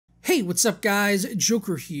Hey, what's up guys?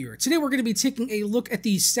 Joker here. Today we're going to be taking a look at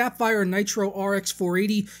the Sapphire Nitro RX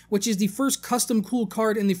 480, which is the first custom cool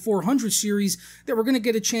card in the 400 series that we're going to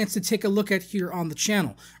get a chance to take a look at here on the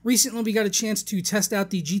channel. Recently we got a chance to test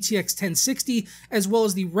out the GTX 1060 as well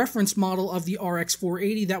as the reference model of the RX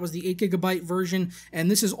 480. That was the 8GB version, and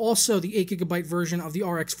this is also the 8GB version of the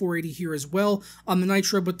RX 480 here as well on the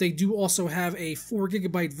Nitro, but they do also have a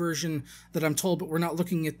 4GB version that I'm told, but we're not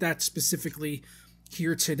looking at that specifically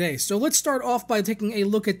here today. So let's start off by taking a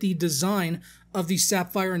look at the design of the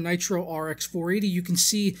Sapphire Nitro RX 480. You can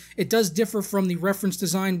see it does differ from the reference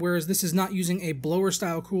design, whereas this is not using a blower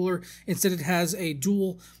style cooler. Instead, it has a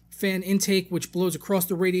dual fan intake which blows across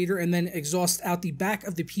the radiator and then exhausts out the back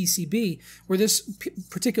of the PCB, where this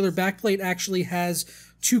particular backplate actually has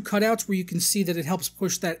two cutouts where you can see that it helps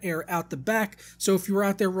push that air out the back. So if you're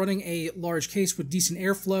out there running a large case with decent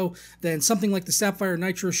airflow, then something like the Sapphire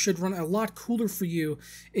Nitro should run a lot cooler for you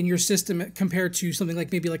in your system compared to something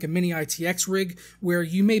like maybe like a mini ITX rig, where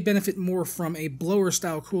you may benefit more from a blower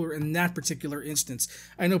style cooler in that particular instance.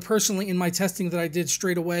 I know personally in my testing that I did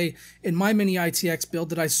straight away in my mini ITX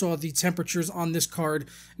build that I saw the temperatures on this card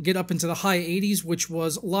get up into the high 80s, which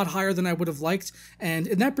was a lot higher than I would have liked. And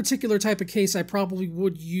in that particular type of case, I probably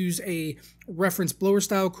would use a reference blower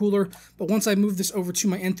style cooler, but once I moved this over to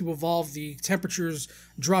my N2 Evolve, the temperatures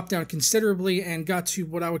dropped down considerably and got to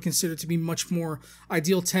what I would consider to be much more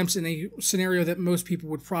ideal temps in a scenario that most people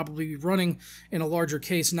would probably be running in a larger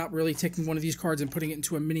case, not really taking one of these cards and putting it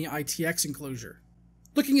into a mini ITX enclosure.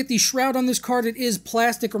 Looking at the shroud on this card, it is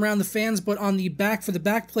plastic around the fans, but on the back, for the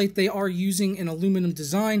back plate, they are using an aluminum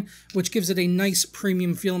design, which gives it a nice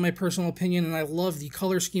premium feel in my personal opinion, and I love the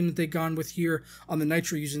color scheme that they've gone with here on the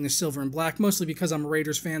Nitro using the silver and black, mostly because I'm a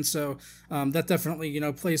Raiders fan, so that definitely,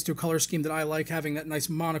 plays to a color scheme that I like, having that nice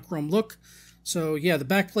monochrome look. So yeah, the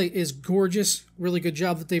back plate is gorgeous. Really good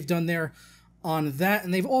job that they've done there on that,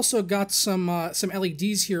 and they've also got some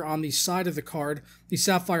LEDs here on the side of the card. The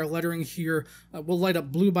sapphire lettering here will light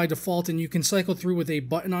up blue by default, and you can cycle through with a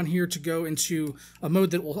button on here to go into a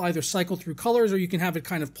mode that will either cycle through colors, or you can have it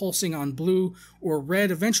kind of pulsing on blue or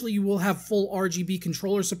red. Eventually you will have full RGB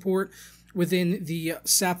controller support within the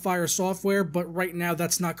Sapphire software, but right now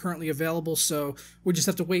that's not currently available, so we just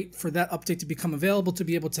have to wait for that update to become available to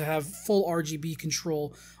be able to have full RGB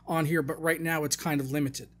control on here, but right now it's kind of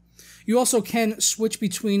limited. You also can switch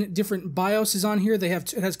between different BIOSes on here.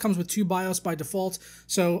 Comes with two BIOS by default.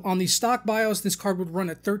 So on the stock BIOS, this card would run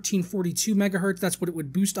at 1342 megahertz. That's what it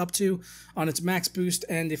would boost up to on its max boost.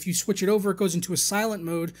 And if you switch it over, it goes into a silent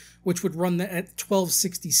mode, which would run at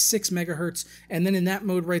 1266 megahertz. And then in that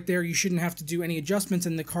mode right there, you shouldn't have to do any adjustments,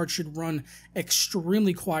 and the card should run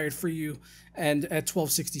extremely quiet for you and at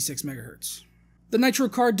 1266 megahertz. The Nitro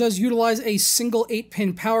card does utilize a single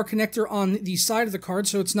 8-pin power connector on the side of the card,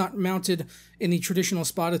 so it's not mounted in the traditional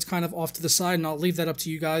spot. It's kind of off to the side, and I'll leave that up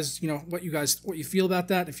to you guys, what you feel about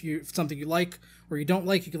that. If it's something you like or you don't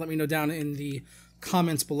like, you can let me know down in the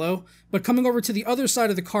comments below. But coming over to the other side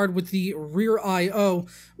of the card with the rear I/O,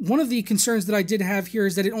 one of the concerns that I did have here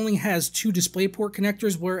is that it only has 2 DisplayPort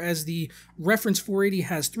connectors, whereas the reference 480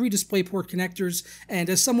 has 3 DisplayPort connectors. And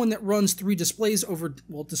as someone that runs 3 displays over,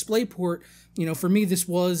 DisplayPort, for me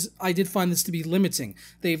I did find this to be limiting.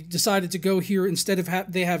 They've decided to go here, instead of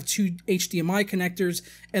they have 2 HDMI connectors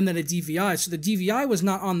and then a DVI. So the DVI was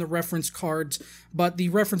not on the reference cards, but the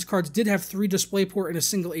reference cards did have 3 DisplayPort and a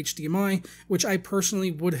single HDMI, which I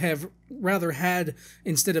personally would have rather had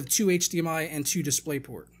instead of 2 HDMI and 2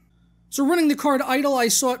 DisplayPort. So running the card idle, I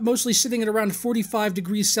saw it mostly sitting at around 45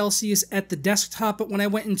 degrees Celsius at the desktop, but when I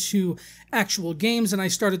went into actual games and I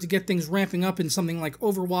started to get things ramping up in something like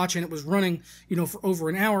Overwatch and it was running, for over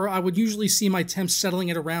an hour, I would usually see my temps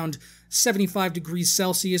settling at around 75 degrees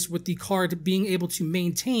Celsius, with the card being able to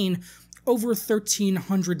maintain over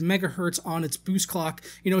 1300 megahertz on its boost clock.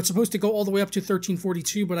 It's supposed to go all the way up to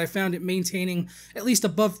 1342, but I found it maintaining at least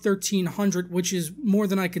above 1300, which is more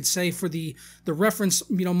than I could say for the reference,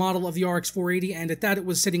 model of the RX 480, and at that it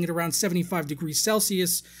was sitting at around 75 degrees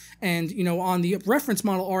Celsius. And, on the reference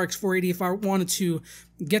model RX 480, if I wanted to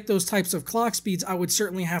get those types of clock speeds, I would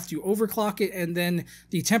certainly have to overclock it, and then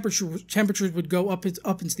the temperatures would go up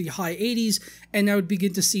into the high 80s, and I would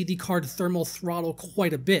begin to see the card thermal throttle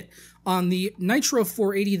quite a bit. On the Nitro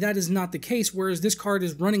 480, that is not the case, whereas this card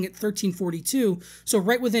is running at 1342, so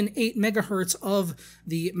right within 8 megahertz of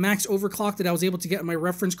the max overclock that I was able to get on my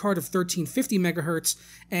reference card of 1350 megahertz,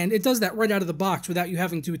 and it does that right out of the box without you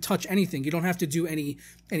having to touch anything. You don't have to do any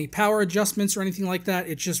power adjustments or anything like that.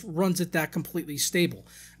 It just runs at that completely stable.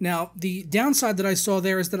 Now, the downside that I saw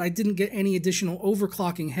there is that I didn't get any additional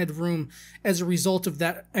overclocking headroom as a result of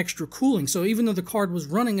that extra cooling. So even though the card was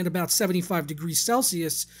running at about 75 degrees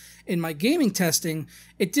Celsius in my gaming testing,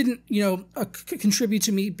 it didn't, contribute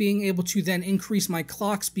to me being able to then increase my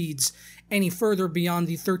clock speeds any further beyond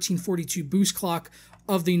the 1342 boost clock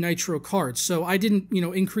of the Nitro card. So I didn't,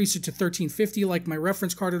 increase it to 1350 like my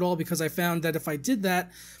reference card at all, because I found that if I did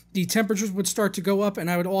that, the temperatures would start to go up,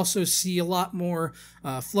 and I would also see a lot more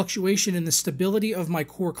fluctuation in the stability of my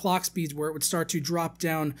core clock speeds, where it would start to drop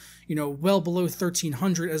down, well below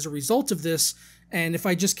 1300 as a result of this. And if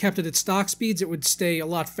I just kept it at stock speeds, it would stay a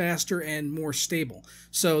lot faster and more stable.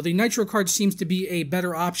 So the Nitro card seems to be a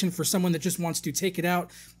better option for someone that just wants to take it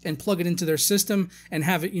out and plug it into their system and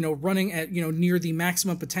have it, running at, near the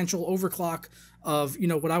maximum potential overclock of,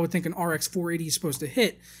 what I would think an RX 480 is supposed to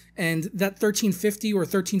hit. And that 1350 or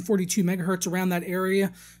 1342 megahertz around that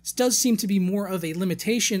area does seem to be more of a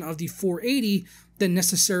limitation of the 480 than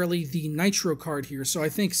necessarily the Nitro card here. So I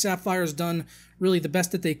think Sapphire's done really the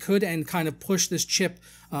best that they could and kind of pushed this chip,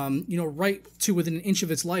 right to within an inch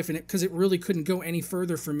of its life, and because it really couldn't go any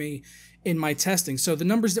further for me in my testing. So the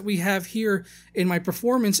numbers that we have here in my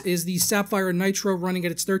performance is the Sapphire Nitro running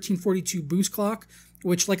at its 1342 boost clock,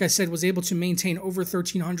 which, like I said, was able to maintain over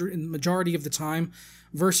 1300 in the majority of the time,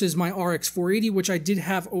 versus my RX 480, which I did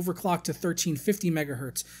have overclocked to 1350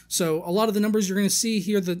 megahertz. So a lot of the numbers you're going to see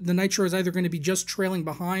here, the Nitro is either going to be just trailing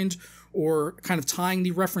behind or kind of tying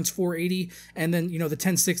the reference 480, and then, the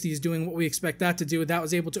 1060 is doing what we expect that to do. That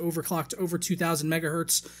was able to overclock to over 2000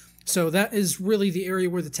 megahertz. So that is really the area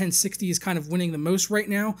where the 1060 is kind of winning the most right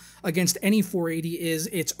now against any 480, is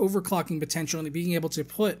its overclocking potential and being able to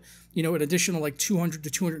put, an additional like 200 to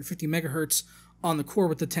 250 megahertz on the core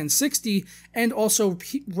with the 1060, and also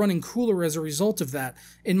running cooler as a result of that.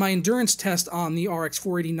 In my endurance test on the RX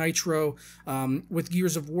 480 Nitro with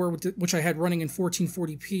Gears of War, which I had running in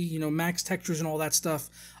 1440p, max textures and all that stuff,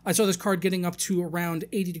 I saw this card getting up to around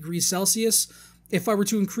 80 degrees Celsius. If I were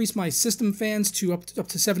to increase my system fans to up to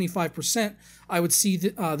 75%, I would see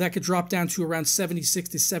that could drop down to around 76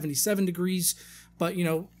 to 77 degrees. But,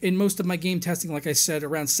 in most of my game testing, like I said,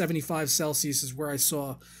 around 75 Celsius is where I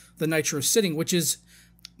saw the Nitro sitting, which is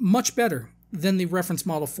much better than the reference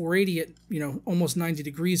model 480 at, almost 90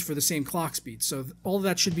 degrees for the same clock speed. So all of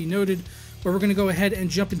that should be noted. But we're going to go ahead and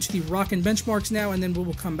jump into the rockin' benchmarks now, and then we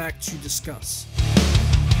will come back to discuss.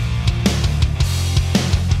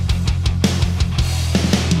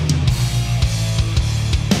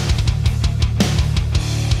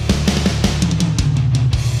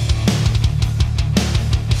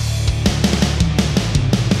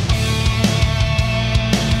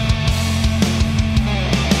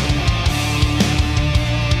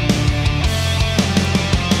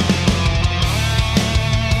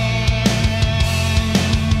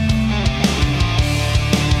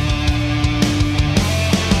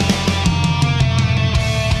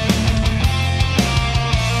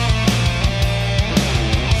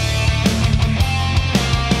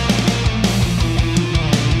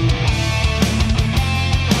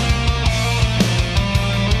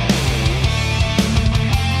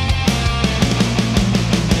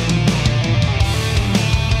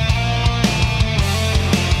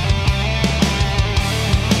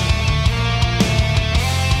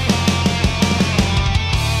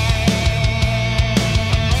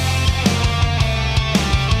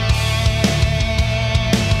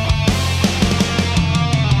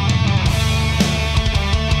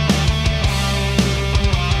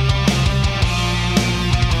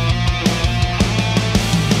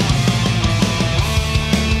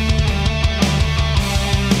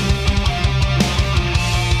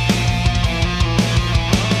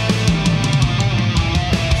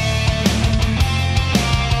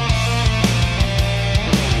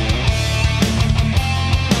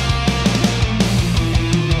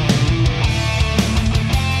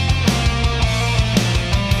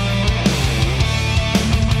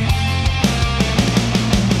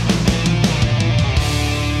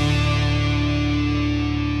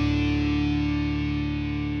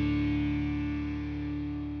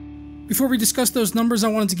 Before we discuss those numbers, I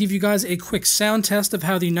wanted to give you guys a quick sound test of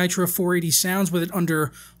how the Nitro 480 sounds with it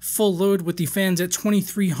under full load with the fans at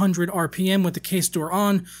 2300 RPM with the case door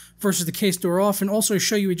on versus the case door off, and also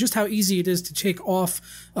show you just how easy it is to take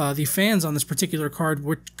off the fans on this particular card,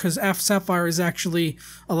 because Sapphire is actually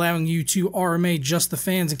allowing you to RMA just the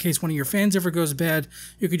fans in case one of your fans ever goes bad.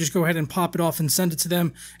 You could just go ahead and pop it off and send it to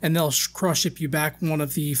them, and they'll cross-ship you back one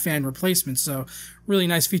of the fan replacements. So really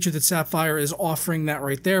nice feature that Sapphire is offering that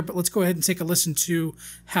right there. But let's go ahead and take a listen to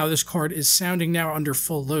how this card is sounding now under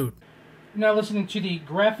full load. Now listening to the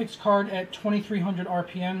graphics card at 2300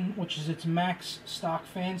 RPM, which is its max stock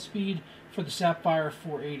fan speed for the Sapphire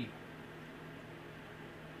 480.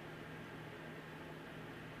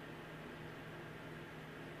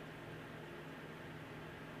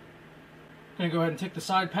 I'm going to go ahead and take the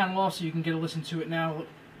side panel off so you can get a listen to it now.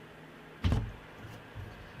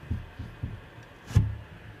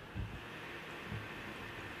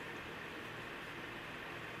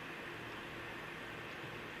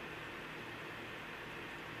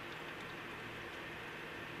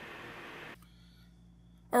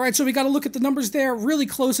 Alright, so we got to look at the numbers there. Really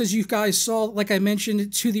close, as you guys saw, like I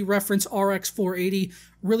mentioned, to the reference RX 480.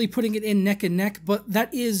 Really putting it in neck and neck, but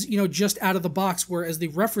that is, just out of the box, whereas the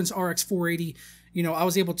reference RX 480, I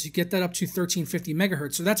was able to get that up to 1350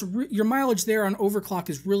 megahertz. So that's your mileage there on overclock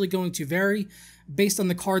is really going to vary based on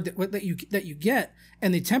the card that you get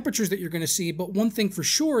and the temperatures that you're going to see. But one thing for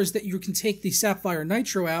sure is that you can take the Sapphire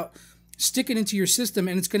Nitro out, stick it into your system,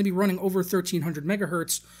 and it's going to be running over 1300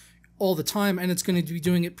 megahertz all the time, and it's going to be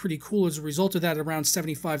doing it pretty cool as a result of that, around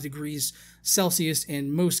 75 degrees Celsius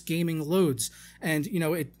in most gaming loads. And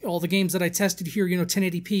all the games that I tested here,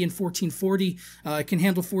 1080p and 1440, it can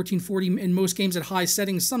handle 1440 in most games at high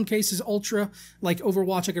settings. Some cases ultra, like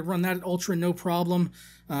Overwatch, I could run that at ultra no problem.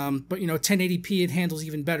 But 1080p, it handles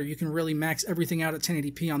even better. You can really max everything out at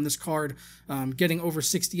 1080p on this card, getting over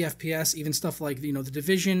 60 FPS, even stuff like the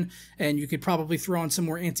Division, and you could probably throw on some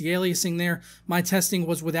more anti-aliasing there. My testing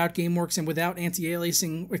was without GameWorks and without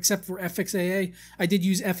anti-aliasing, except for FXAA. I did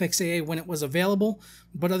use FXAA when it was available,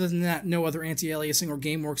 but other than that, no other anti-aliasing or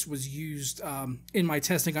GameWorks was used in my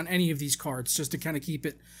testing on any of these cards, just to kind of keep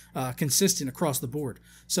it consistent across the board.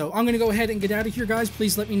 So I'm going to go ahead and get out of here, guys.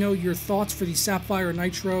 Please let me know your thoughts for the Sapphire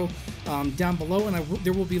Nitro down below, and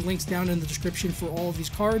there will be links down in the description for all of these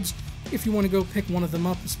cards if you want to go pick one of them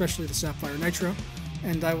up, especially the Sapphire Nitro.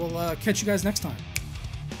 And I will catch you guys next time.